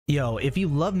Yo, if you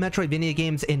love Metroidvania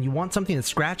games and you want something to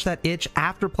scratch that itch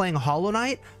after playing Hollow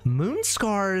Knight,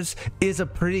 Moonscars is a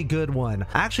pretty good one.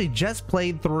 I actually just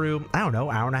played through, I don't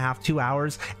know, hour and a half, 2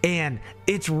 hours, and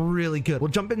it's really good. We'll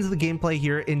jump into the gameplay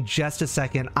here in just a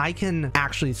second. I can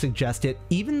actually suggest it,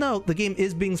 even though the game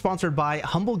is being sponsored by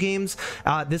Humble Games.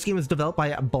 This game is developed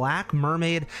by Black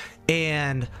Mermaid,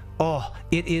 and oh,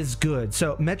 it is good.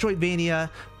 So Metroidvania,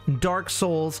 Dark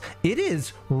Souls, it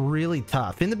is really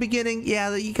tough in the beginning.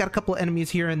 Yeah, you got a couple of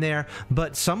enemies here and there,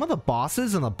 but some of the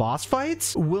bosses and the boss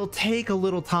fights will take a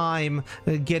little time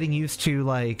getting used to,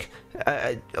 like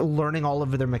learning all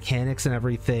of their mechanics and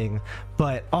everything.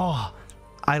 But oh,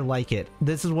 I like it.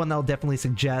 This is one I'll definitely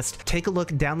suggest. Take a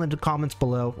look down in the comments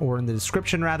below, or in the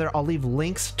description rather. I'll leave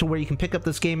links to where you can pick up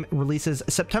this game. It releases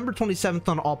September 27th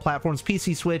on all platforms: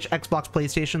 PC, Switch, Xbox,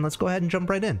 PlayStation. Let's go ahead and jump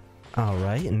right in. All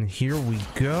right, and here we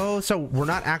go. So we're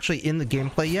not actually in the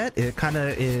gameplay yet. It kind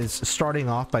of is starting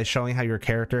off by showing how your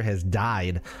character has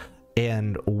died,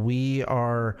 and we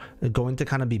are going to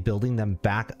kind of be building them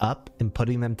back up and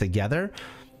putting them together.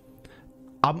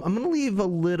 I'm gonna leave a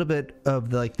little bit of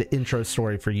the intro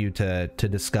story for you to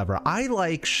discover. I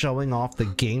like showing off the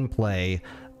gameplay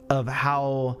of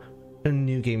how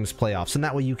new games play off, so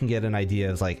that way you can get an idea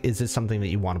of, like, is this something that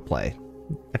you want to play?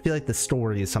 I feel like the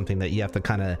story is something that you have to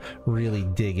kind of really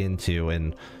dig into,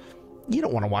 and you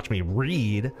don't want to watch me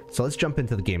read. So let's jump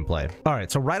into the gameplay. All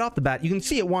right, so right off the bat, you can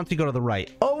see it wants to go to the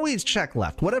right. Always check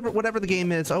left. Whatever the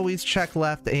game is, always check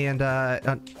left. And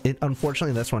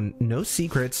unfortunately, this one, no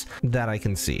secrets that I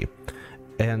can see.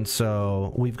 And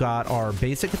so we've got our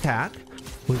basic attack.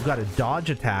 We've got a dodge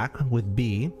attack with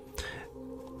B.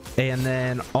 And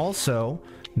then also,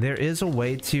 there is a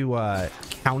way to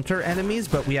counter enemies,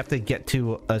 but we have to get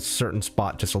to a certain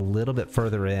spot just a little bit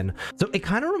further in. So it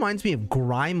kind of reminds me of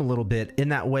Grime a little bit, in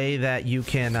that way that you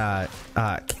can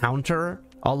counter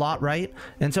a lot, right?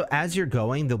 And so as you're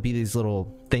going, there'll be these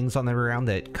little things on the ground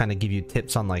that kind of give you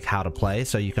tips on, like, how to play.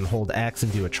 So you can hold X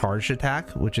and do a charged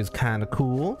attack, which is kind of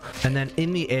cool. And then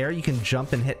in the air, you can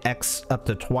jump and hit X up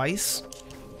to twice.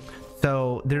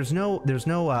 So there's no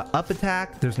up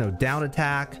attack, there's no down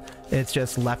attack. It's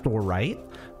just left or right,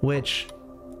 which,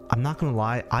 I'm not gonna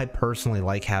lie, I personally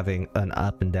like having an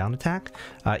up and down attack.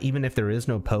 Even if there is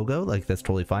no pogo, like, that's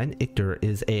totally fine. Ictor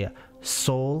is a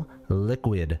soul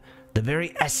liquid, the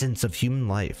very essence of human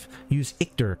life. Use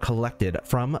Ictor collected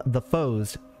from the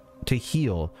foes to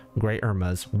heal Grey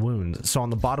Irma's wounds. So on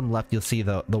the bottom left, you'll see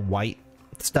the white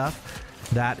stuff.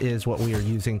 That is what we are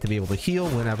using to be able to heal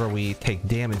whenever we take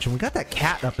damage. And we got that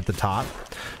cat up at the top,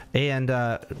 and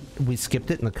we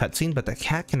skipped it in the cutscene, but the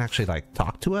cat can actually, like,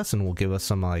 talk to us and will give us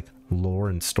some, like, lore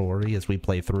and story as we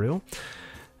play through.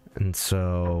 And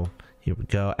so here we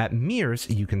go. At mirrors,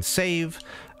 you can save,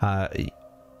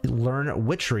 learn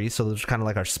witchery, so those are kind of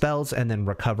like our spells, and then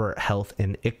recover health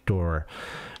in Ictor.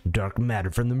 Dark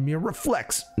matter from the mirror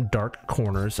reflects dark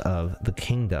corners of the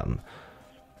kingdom.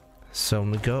 So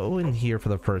when we go in here for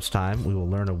the first time, we will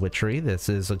learn a witchery. This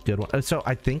is a good one. So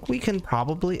I think we can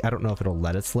probably, I don't know if it'll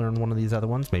let us learn one of these other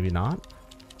ones, maybe not.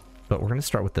 But we're going to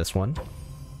start with this one.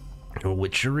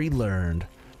 Witchery learned.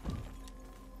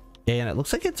 And it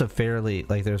looks like it's a fairly,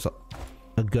 like, there's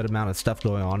a good amount of stuff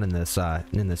going on in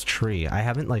this tree. I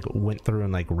haven't, like, went through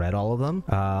and, like, read all of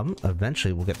them.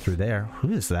 Eventually we'll get through there.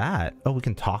 Who is that? Oh, we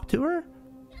can talk to her?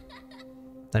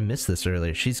 I missed this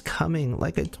earlier. She's coming,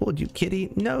 like I told you,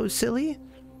 kitty. No, silly.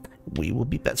 We will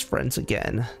be best friends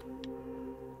again.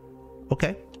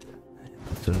 Okay.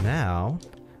 So now...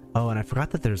 Oh, and I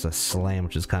forgot that there's a slam,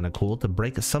 which is kind of cool. To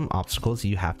break some obstacles,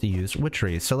 you have to use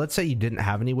witchery. So let's say you didn't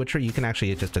have any witchery. You can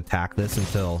actually just attack this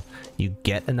until you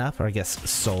get enough, or I guess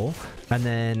soul. And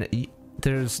then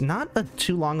there's not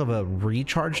too long of a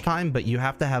recharge time, but you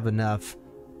have to have enough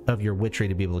of your witchery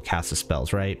to be able to cast the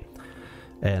spells, right?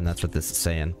 And that's what this is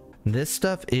saying. This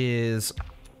stuff is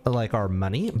like our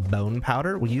money, bone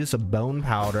powder. We use a bone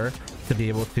powder to be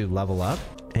able to level up.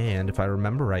 And if I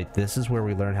remember right, this is where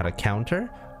we learn how to counter.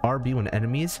 RB when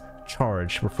enemies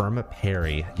charge, perform a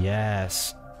parry.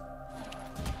 Yes.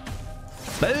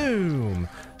 Boom.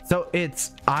 So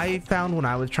it's, I found when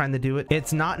I was trying to do it,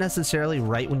 it's not necessarily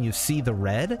right when you see the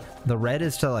red. The red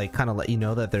is to, like, kind of let you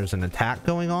know that there's an attack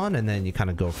going on, and then you kind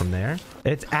of go from there.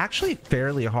 It's actually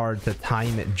fairly hard to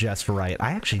time it just right.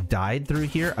 I actually died through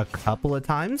here a couple of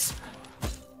times.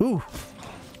 Ooh.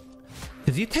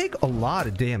 Because you take a lot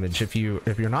of damage if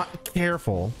you're not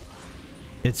careful.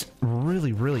 It's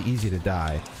really, really easy to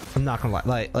die. I'm not gonna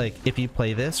lie. Like if you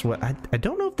play this, I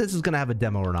don't know if this is gonna have a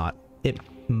demo or not. It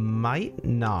might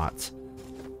not,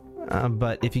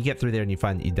 but if you get through there and you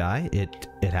find that you die, it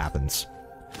happens.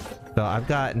 So I've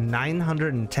got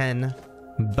 910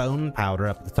 bone powder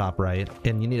up the top right,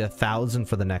 and you need 1,000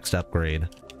 for the next upgrade.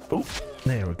 Oop,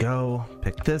 there we go.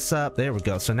 Pick this up. There we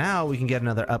go. So now we can get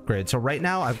another upgrade. So right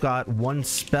now I've got one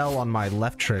spell on my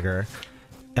left trigger,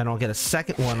 and I'll get a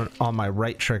second one on my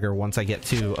right trigger once I get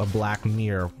to a black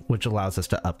mirror, which allows us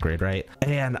to upgrade, right?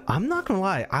 And I'm not gonna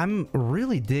lie, I'm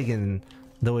really digging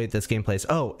the way this game plays.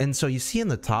 Oh, and so you see in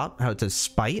the top how it says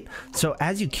spite. So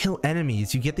as you kill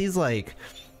enemies, you get these like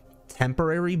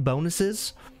temporary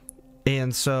bonuses.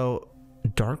 And so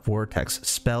Dark Vortex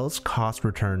spells cost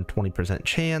return 20%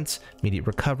 chance, immediate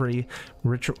recovery,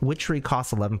 witchery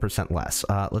costs 11% less.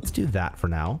 Let's do that for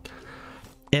now.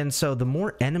 And so the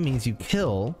more enemies you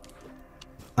kill,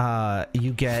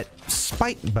 you get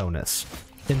spite bonus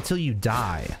until you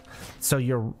die.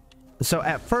 So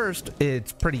at first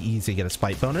it's pretty easy to get a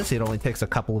spite bonus. It only takes a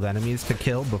couple of enemies to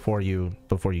kill before you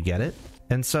get it.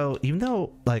 And so even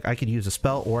though like I could use a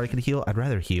spell or I could heal, I'd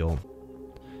rather heal.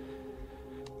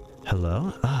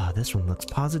 Hello? Ah, this one looks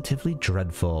positively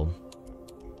dreadful.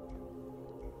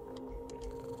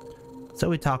 So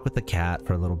we talk with the cat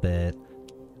for a little bit.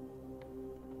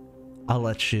 I'll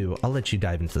let you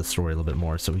dive into the story a little bit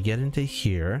more. So we get into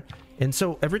here. And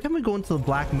so every time we go into the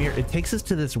black mirror, it takes us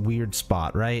to this weird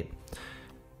spot, right?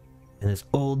 And this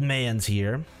old man's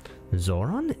here.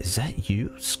 Zoran, is that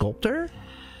you, Sculptor?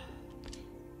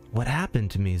 What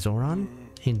happened to me, Zoran?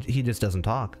 He just doesn't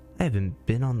talk. I haven't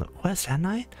been on the quest, hadn't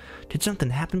I? Did something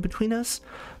happen between us?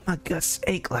 My guts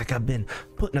ache like I've been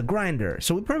put in a grinder.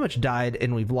 So we pretty much died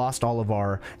and we've lost all of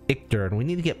our Ictor and we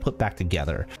need to get put back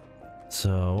together.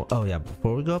 So, oh yeah,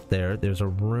 before we go up there, there's a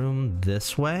room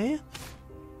this way.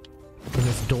 And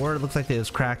this door looks like it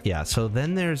is cracked. Yeah, so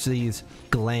then there's these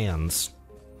glands.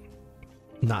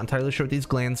 Not entirely sure what these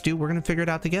glands do. We're going to figure it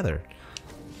out together.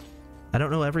 I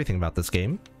don't know everything about this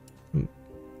game.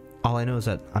 All I know is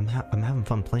that I'm having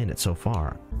fun playing it so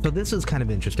far. So this is kind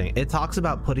of interesting. It talks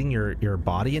about putting your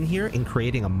body in here and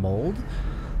creating a mold.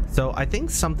 So I think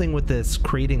something with this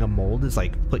creating a mold is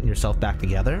like putting yourself back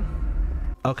together.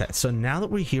 Okay, so now that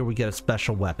we're here, we get a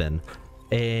special weapon.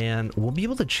 And we'll be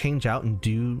able to change out and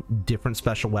do different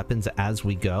special weapons as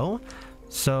we go.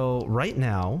 So right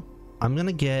now, I'm going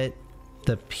to get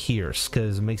the Pierce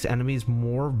because it makes enemies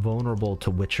more vulnerable to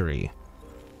witchery.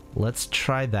 Let's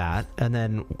try that, and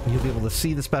then you'll be able to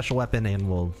see the special weapon and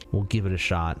we'll give it a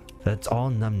shot. It's all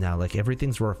numb now, like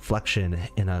everything's a reflection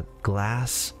in a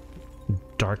glass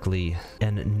darkly,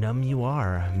 and numb you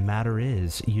are. Matter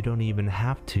is, you don't even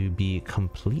have to be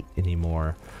complete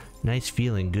anymore. Nice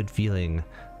feeling, good feeling,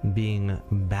 being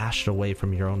bashed away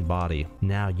from your own body.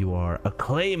 Now you are a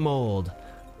clay mold.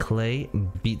 Clay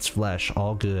beats flesh,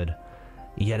 all good.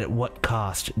 Yet at what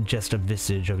cost? Just a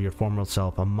visage of your former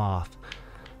self, a moth,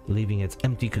 leaving its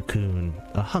empty cocoon,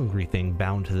 a hungry thing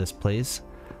bound to this place,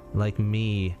 like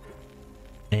me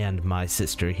and my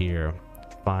sister here.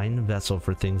 Fine vessel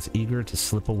for things eager to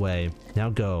slip away. Now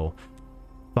go.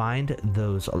 Find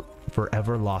those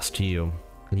forever lost to you.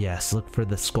 Yes, look for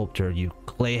the sculptor, you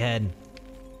clayhead.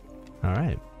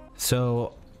 Alright.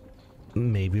 So,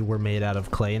 maybe we're made out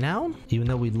of clay now? Even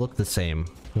though we look the same,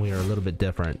 we are a little bit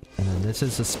different. And then this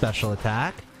is a special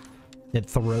attack. It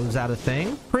throws out a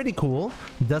thing. Pretty cool.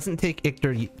 Doesn't take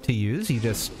Ictor to use. You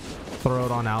just throw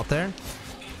it on out there.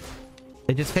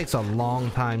 It just takes a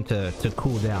long time to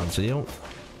cool down, so you don't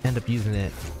end up using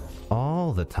it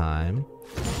all the time.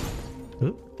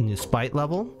 Oop, new spite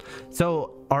level.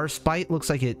 So our spite looks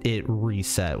like it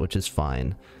reset, which is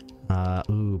fine.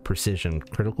 Ooh, precision.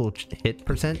 Critical hit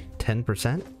percent,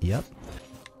 10%. Yep.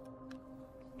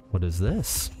 What is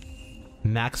this?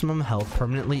 Maximum health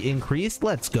permanently increased.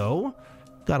 Let's go.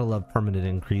 Gotta love permanent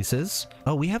increases.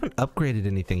 Oh, we haven't upgraded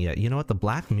anything yet. You know what? The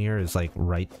black mirror is like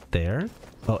right there.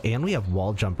 Oh, and we have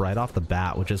wall jump right off the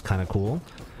bat, which is kind of cool.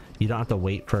 You don't have to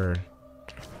wait for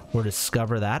or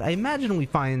discover that. I imagine we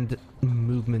find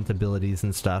movement abilities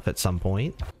and stuff at some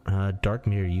point. Dark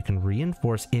mirror. You can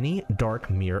reinforce any dark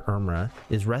mirror Irma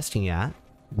is resting at,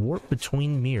 warp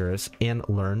between mirrors, and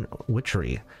learn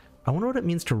witchery. I wonder what it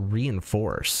means to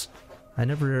reinforce. I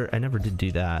never did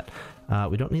do that.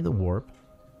 We don't need the warp.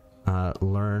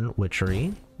 Learn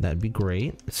witchery. That'd be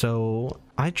great. So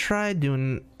I tried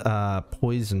doing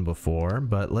poison before,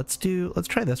 but let's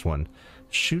try this one.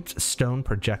 Shoots stone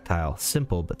projectile.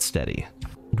 Simple but steady.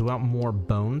 Do we want more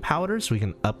bone powder so we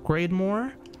can upgrade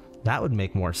more? That would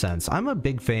make more sense. I'm a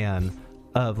big fan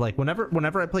of like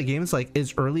whenever I play games like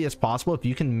as early as possible, if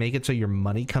you can make it so your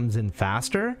money comes in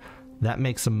faster, that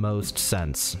makes the most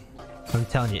sense. I'm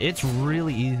telling you, it's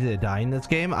really easy to die in this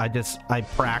game. I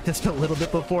practiced a little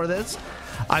bit before this.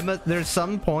 There's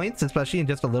some points, especially in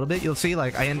just a little bit, you'll see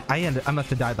like I must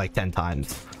have died like 10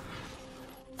 times.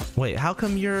 Wait, how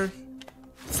come your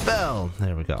spell?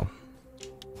 There we go.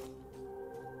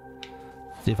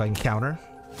 See if I can counter.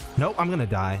 Nope, I'm gonna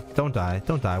die. Don't die.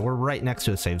 Don't die. We're right next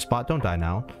to a save spot. Don't die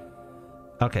now.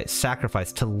 Okay,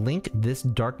 sacrifice. To link this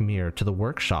dark mirror to the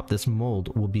workshop, this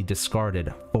mold will be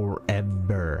discarded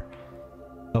forever.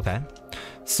 Okay.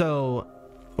 So,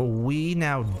 we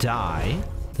now die.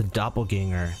 The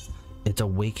doppelganger. It's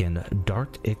awakened.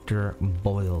 Dark Ictor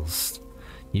boils.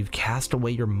 You've cast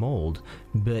away your mold,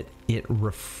 but it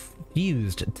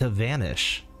refused to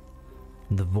vanish.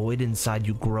 The void inside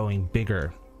you growing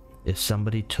bigger. If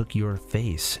somebody took your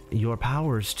face, your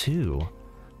powers too.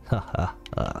 Haha,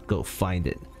 go find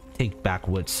it. Take back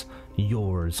what's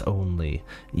yours only.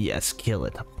 Yes, kill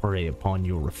it. Prey upon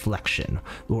your reflection,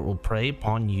 or it will prey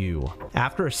upon you.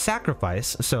 After a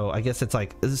sacrifice, so I guess it's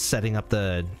like setting up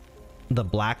the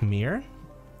black mirror.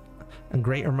 And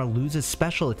Grey Irma loses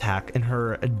special attack and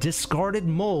her discarded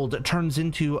mold turns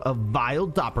into a vile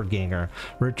doppelganger.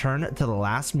 Return to the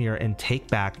last mirror and take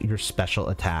back your special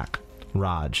attack.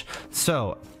 Raj.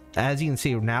 So, as you can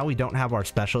see, now we don't have our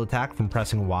special attack from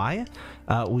pressing Y.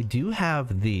 We do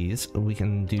have these. We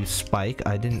can do spike.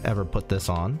 I didn't ever put this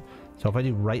on. So if I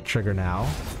do right trigger now.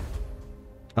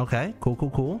 Okay,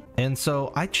 cool. And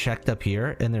so I checked up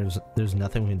here and there's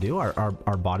nothing we can do.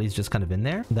 Our body's just kind of in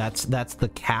there. That's the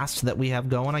cast that we have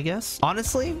going, I guess.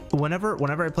 Honestly, whenever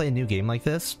I play a new game like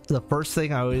this, the first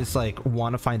thing I always like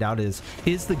want to find out is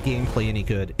the gameplay any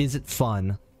good? Is it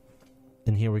fun?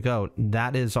 And here we go.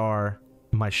 That is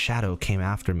my shadow came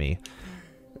after me.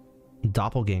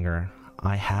 Doppelganger,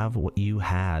 I have what you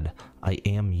had. I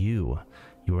am you.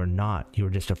 You are not. You are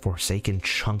just a forsaken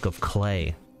chunk of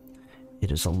clay.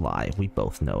 It is a lie. We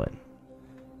both know it.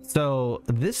 So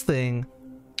this thing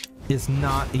is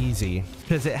not easy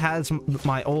because it has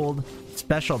my old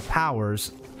special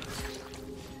powers.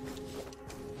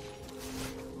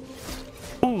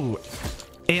 Ooh,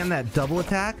 and that double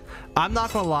attack. I'm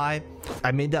not gonna lie.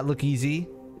 I made that look easy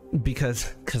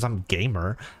because I'm a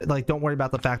gamer. Like, don't worry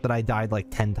about the fact that I died like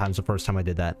 10 times the first time I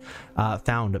did that.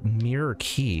 Found mirror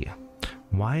key.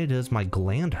 Why does my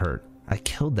gland hurt? I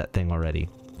killed that thing already.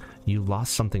 You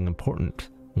lost something important,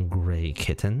 gray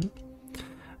kitten.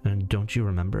 And don't you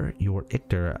remember? Your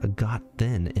Ictor got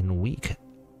thin and weak,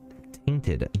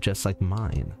 tainted just like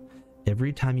mine.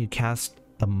 Every time you cast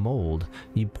a mold,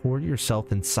 you pour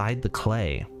yourself inside the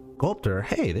clay. Sculptor,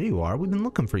 hey, there you are. We've been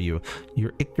looking for you.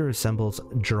 Your Ictor assembles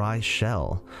dry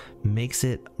shell, makes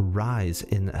it rise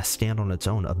and stand on its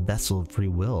own, a vessel of free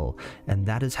will. And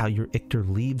that is how your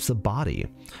Ictor leaves the body.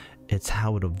 It's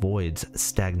how it avoids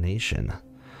stagnation.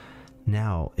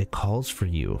 Now it calls for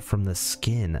you from the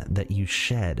skin that you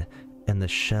shed and the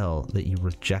shell that you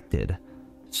rejected.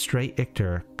 Stray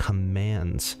Ictor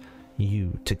commands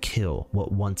you to kill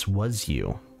what once was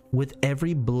you. With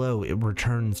every blow it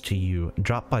returns to you,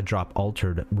 drop by drop,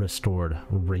 altered, restored,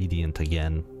 radiant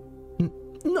again.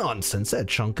 Nonsense, that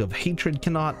chunk of hatred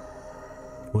cannot...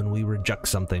 When we reject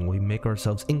something, we make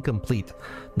ourselves incomplete.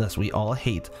 Thus we all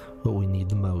hate what we need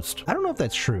the most. I don't know if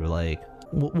that's true, like...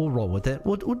 We'll roll with it.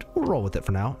 We'll roll with it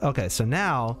for now. Okay, so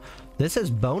now this is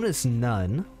bonus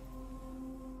none.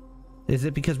 Is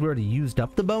it because we already used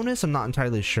up the bonus? I'm not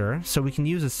entirely sure. So we can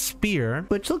use a spear,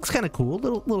 which looks kind of cool.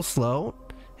 Little slow.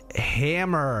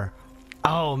 Hammer.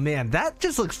 Oh man, that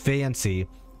just looks fancy.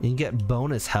 You can get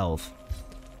bonus health.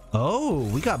 Oh,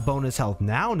 we got bonus health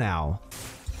now.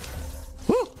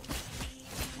 Woo!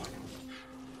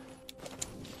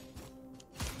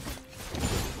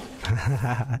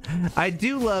 I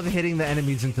do love hitting the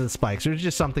enemies into the spikes. There's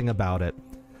just something about it.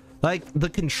 Like, the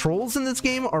controls in this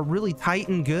game are really tight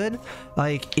and good.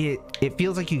 Like, it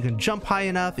feels like you can jump high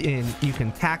enough and you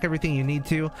can tack everything you need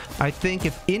to. I think,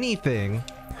 if anything,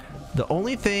 the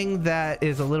only thing that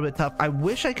is a little bit tough, I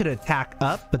wish I could attack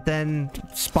up, but then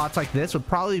spots like this would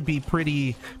probably be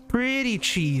pretty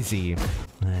cheesy.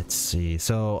 Let's see.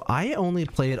 So I only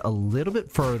played a little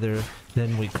bit further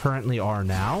than we currently are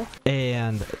now,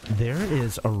 and there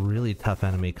is a really tough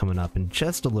enemy coming up in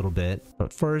just a little bit.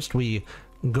 But first we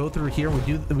go through here.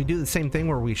 We do the same thing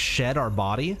where we shed our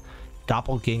body.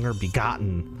 Doppelganger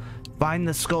begotten. Find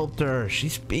the sculptor. She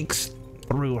speaks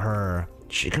through her.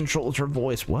 She controls her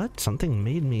voice. What? Something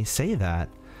made me say that.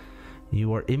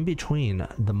 You are in between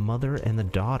the mother and the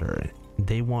daughter.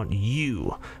 They want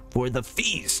you for the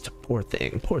feast. Poor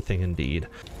thing indeed.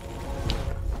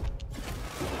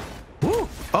 Woo!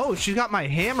 Oh, she got my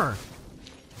hammer.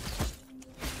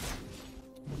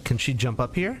 Can she jump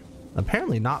up here?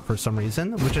 Apparently not for some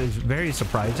reason, which is very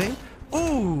surprising.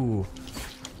 Ooh!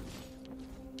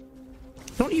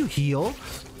 Don't you heal?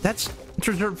 That's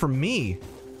reserved for me.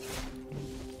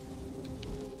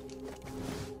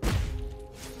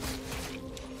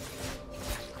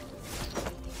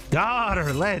 Got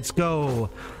her. Let's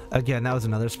go. Again, that was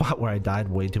another spot where I died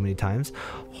way too many times.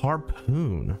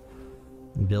 Harpoon.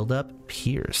 Build up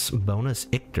Pierce. Bonus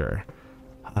Ictor.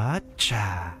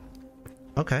 Acha.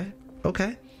 Okay.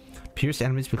 Okay. Pierced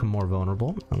enemies become more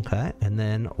vulnerable. Okay. And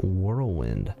then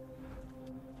Whirlwind.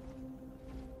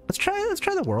 Let's try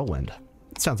the Whirlwind.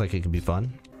 It sounds like it could be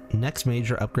fun. Next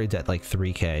major upgrades at like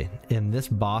 3k. And this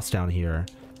boss down here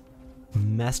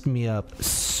messed me up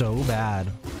so bad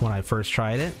when I first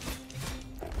tried it.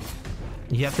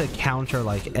 You have to counter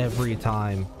like every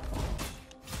time.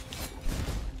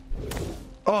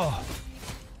 Oh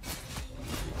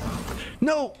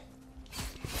no!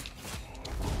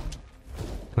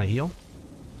 Can I heal?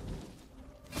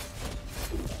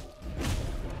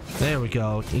 There we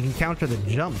go. You can counter the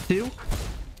jump too.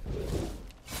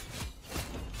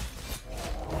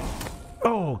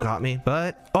 Oh, got me,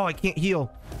 but oh, I can't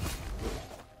heal.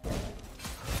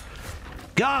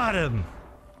 Got him.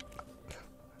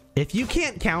 If you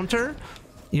can't counter,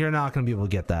 you're not gonna be able to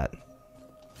get that.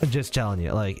 I'm just telling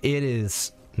you, like, it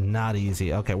is not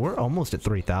easy. Okay, we're almost at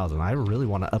 3,000. I really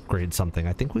want to upgrade something.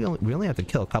 I think we only have to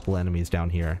kill a couple enemies down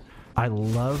here. I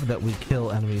love that we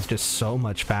kill enemies just so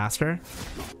much faster.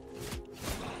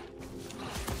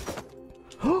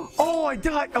 Oh, I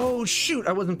died. Oh shoot,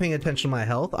 I wasn't paying attention to my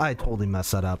health. I totally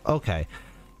messed that up. Okay,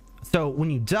 so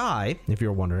when you die, if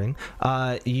you're wondering,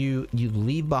 you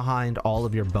leave behind all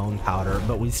of your bone powder,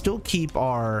 but we still keep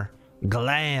our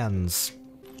glands.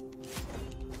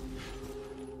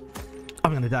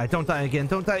 I'm gonna die. Don't die again.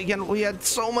 Don't die again. We had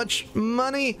so much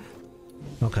money.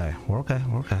 Okay, we're okay.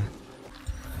 We're okay.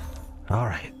 All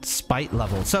right, spite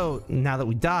level. So now that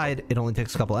we died, it only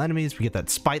takes a couple enemies. We get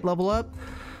that spite level up.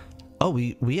 Oh,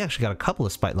 we actually got a couple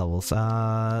of spite levels.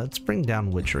 Let's bring down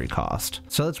witchery cost.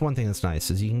 So that's one thing that's nice,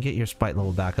 is you can get your spite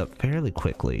level back up fairly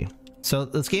quickly. So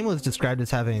this game was described as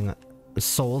having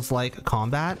Souls-like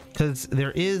combat, because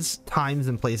there is times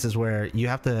and places where you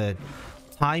have to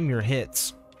time your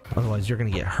hits, otherwise you're gonna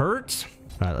get hurt.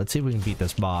 All right, let's see if we can beat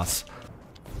this boss.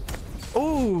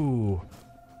 Ooh,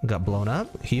 got blown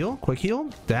up. Heal, quick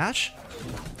heal, dash.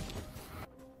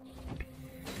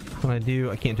 What I do,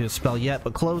 I can't do a spell yet,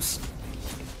 but close.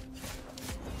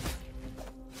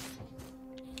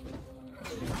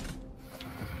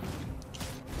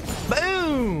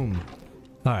 Boom!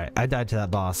 All right, I died to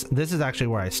that boss. This is actually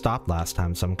where I stopped last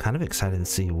time, so I'm kind of excited to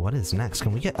see what is next.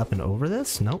 Can we get up and over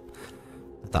this? Nope.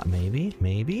 I thought maybe.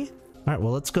 All right,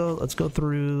 well, let's go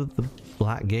through the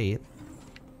black gate.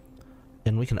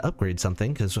 And we can upgrade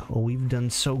something, because we've done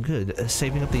so good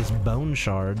saving up these bone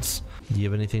shards. Do you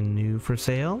have anything new for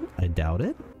sale? I doubt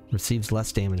it. Receives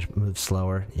less damage, moves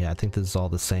slower. Yeah, I think this is all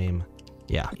the same.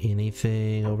 Yeah.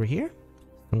 Anything over here?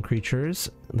 Some creatures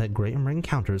that Grey Irma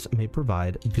encounters may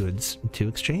provide goods to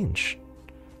exchange.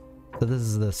 So this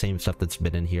is the same stuff that's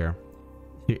been in here.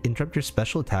 You interrupt your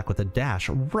special attack with a dash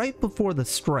right before the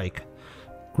strike.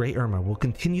 Grey Irma will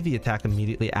continue the attack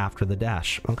immediately after the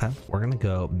dash. Okay, we're gonna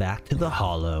go back to the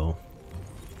hollow.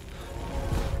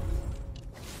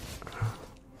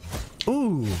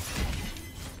 Ooh.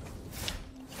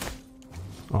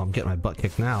 Oh, I'm getting my butt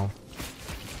kicked now.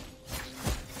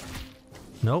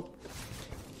 Nope.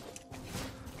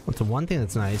 What's the one thing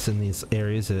that's nice in these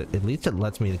areas? At least it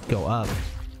lets me go up.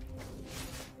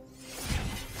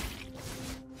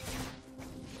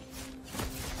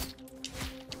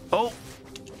 Oh!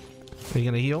 Are you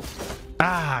gonna heal?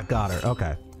 Ah, got her.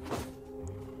 Okay.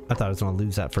 I thought I was gonna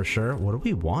lose that for sure. What do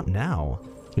we want now?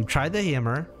 We've tried the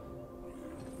hammer.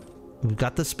 We've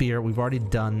got the spear. We've already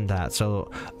done that.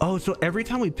 So, oh, so every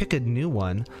time we pick a new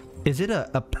one, is it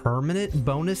a permanent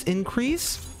bonus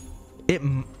increase? It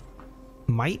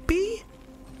might be?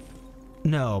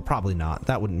 No, probably not.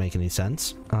 That wouldn't make any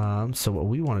sense. So what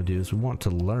we want to do is we want to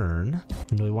learn.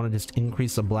 Do we want to just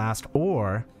increase the blast,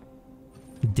 or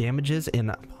damages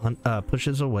and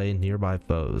pushes away nearby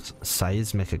foes?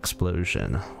 Seismic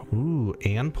explosion. Ooh,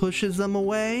 and pushes them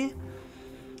away.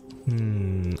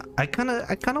 I kind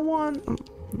of want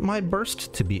my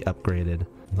burst to be upgraded.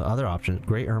 The other option,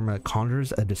 Grey Irma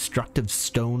conjures a destructive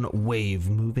stone wave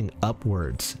moving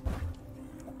upwards.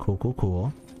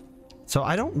 Cool. So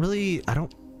I don't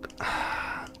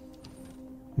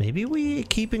maybe we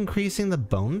keep increasing the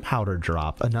bone powder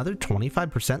drop another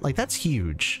 25%. Like, that's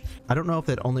huge. I don't know if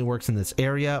it only works in this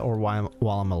area or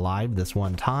while I'm alive this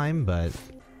one time, but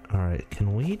all right,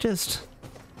 can we just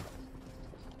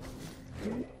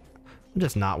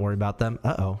not worry about them?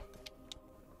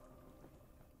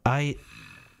 Okay.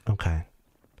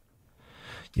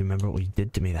 You remember what you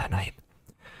did to me that night?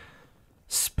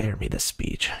 Spare me the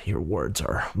speech. Your words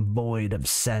are void of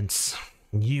sense.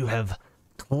 You have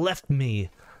cleft me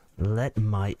Let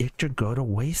my ictor go to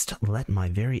waste. Let my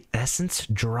very essence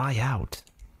dry out.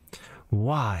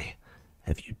 Why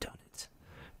have you done it?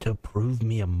 To prove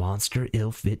me a monster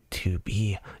ill fit to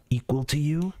be equal to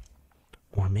you?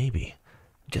 Or maybe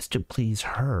just to please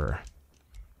her?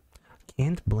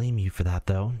 Can't blame you for that,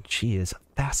 though. She is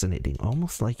fascinating,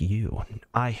 almost like you.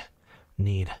 I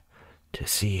need to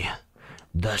see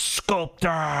the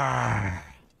Sculptor!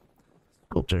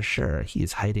 Sculptor, sure. He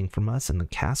is hiding from us in the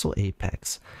castle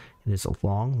apex. It is a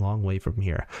long, long way from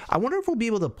here. I wonder if we'll be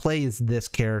able to play as this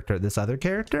character, this other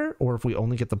character, or if we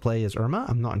only get to play as Irma.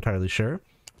 I'm not entirely sure.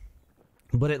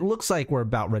 But it looks like we're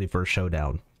about ready for a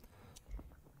showdown.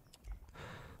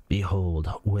 Behold,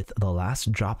 with the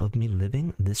last drop of me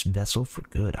living, this vessel for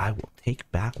good, I will take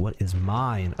back what is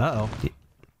mine. Uh-oh.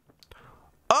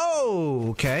 Oh,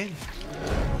 okay.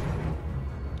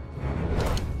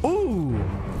 Ooh.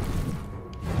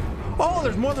 Oh,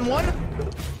 there's more than one?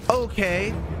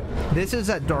 Okay. This is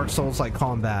that Dark Souls-like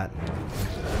combat.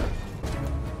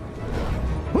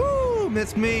 Woo!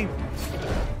 Missed me.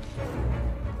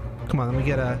 Come on, let me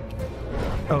get a...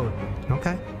 Oh,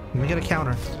 okay. Let me get a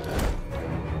counter.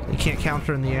 You can't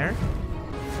counter in the air.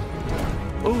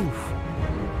 Oof.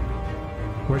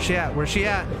 Where's she at? Where's she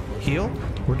at? Heal?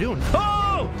 We're doing...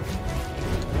 Oh!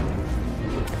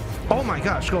 Oh my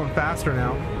gosh, going faster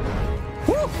now.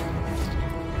 Woo!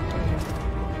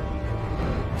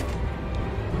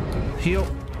 Heal.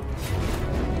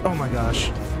 Oh my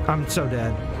gosh. I'm so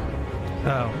dead.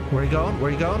 Oh, where are you going? Where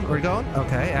are you going? Where are you going?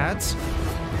 Okay, ads.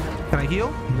 Can I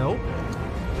heal? Nope.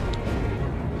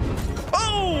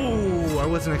 Oh! I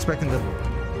wasn't expecting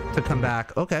to come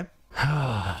back. Okay.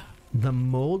 The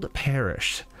mold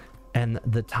perished, and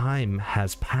the time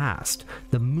has passed.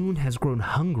 The moon has grown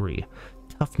hungry,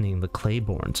 toughening the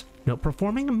clayborns. No,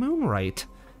 performing a moon rite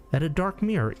at a dark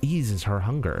mirror eases her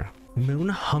hunger. Moon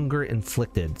hunger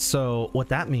inflicted. So what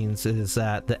that means is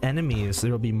that the enemies,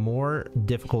 there will be more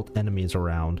difficult enemies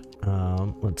around.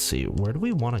 Let's see, where do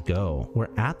we want to go? We're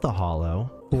at the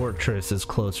hollow. Fortress is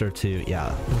closer to,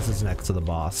 yeah, this is next to the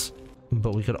boss.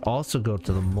 But we could also go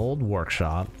to the mold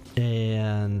workshop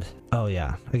and, oh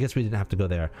yeah, I guess we didn't have to go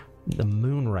there. The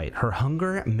moon rite. Her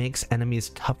hunger makes enemies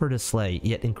tougher to slay,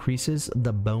 yet increases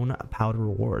the bone powder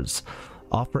rewards.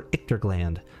 Offer ictor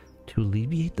gland to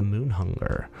alleviate the moon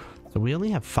hunger. So we only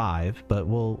have 5, but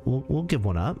we'll give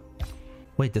one up.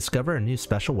 Wait, discover a new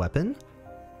special weapon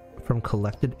from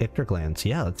collected ictor glands.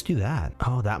 Yeah, let's do that.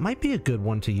 Oh, that might be a good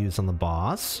one to use on the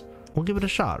boss. We'll give it a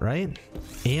shot, right?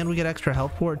 And we get extra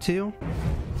health for it too.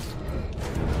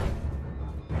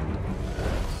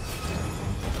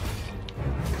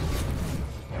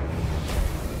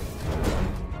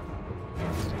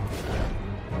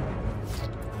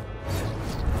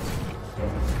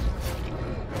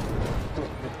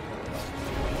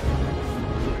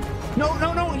 No,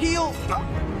 no, no, heal!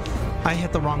 I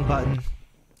hit the wrong button.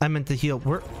 I meant to heal.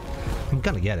 I'm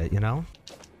gonna get it, you know?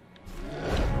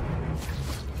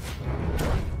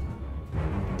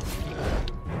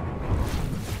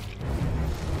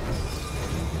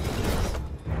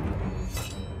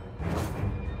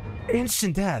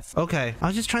 Instant death. Okay, I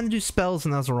was just trying to do spells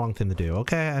and that was the wrong thing to do.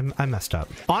 Okay, I messed up.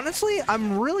 Honestly,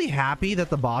 I'm really happy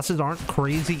that the bosses aren't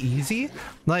crazy easy.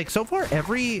 Like, so far,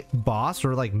 every boss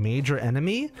or like major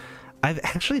enemy, I've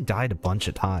actually died a bunch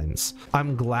of times.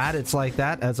 I'm glad it's like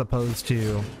that as opposed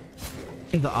to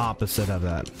the opposite of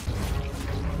that.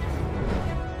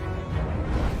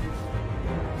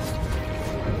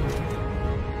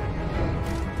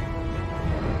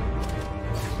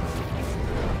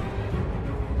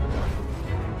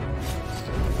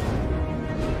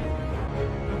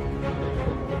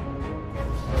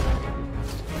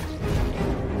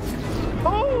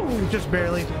 Oh, just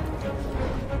barely.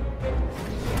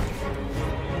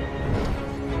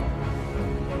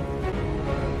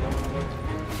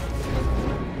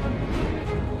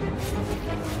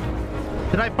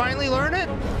 Did I finally learn it?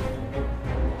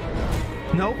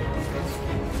 Nope.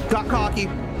 Got cocky.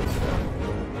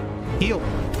 Heal.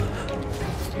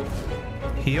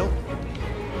 Heal.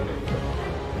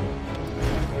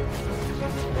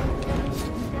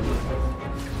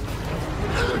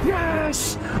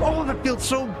 Yes! Oh, that feels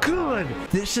so good!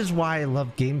 This is why I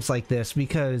love games like this,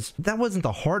 because that wasn't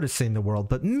the hardest thing in the world,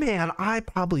 but man, I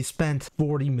probably spent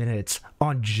 40 minutes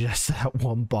on just that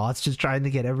one boss, just trying to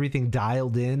get everything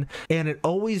dialed in, and it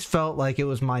always felt like it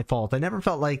was my fault. I never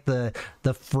felt like the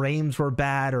frames were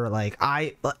bad, or like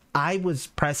I was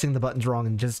pressing the buttons wrong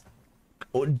and just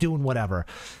doing whatever.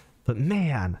 But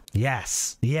man,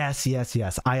 yes, yes, yes,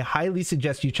 yes. I highly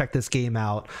suggest you check this game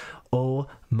out. Oh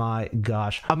my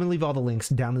gosh. I'm gonna leave all the links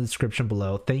down in the description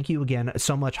below. Thank you again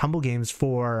so much, Humble Games,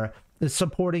 for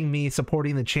supporting me,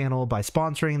 supporting the channel by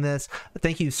sponsoring this.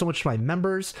 Thank you so much to my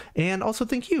members, and also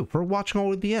thank you for watching all the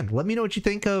way to the end. Let me know what you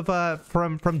think of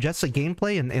from just the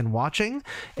gameplay and watching,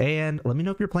 and let me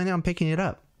know if you're planning on picking it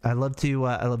up. I'd love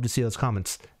to see those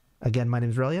comments. Again, my name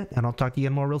is Relyea, and I'll talk to you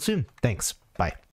again more real soon. Thanks. Bye.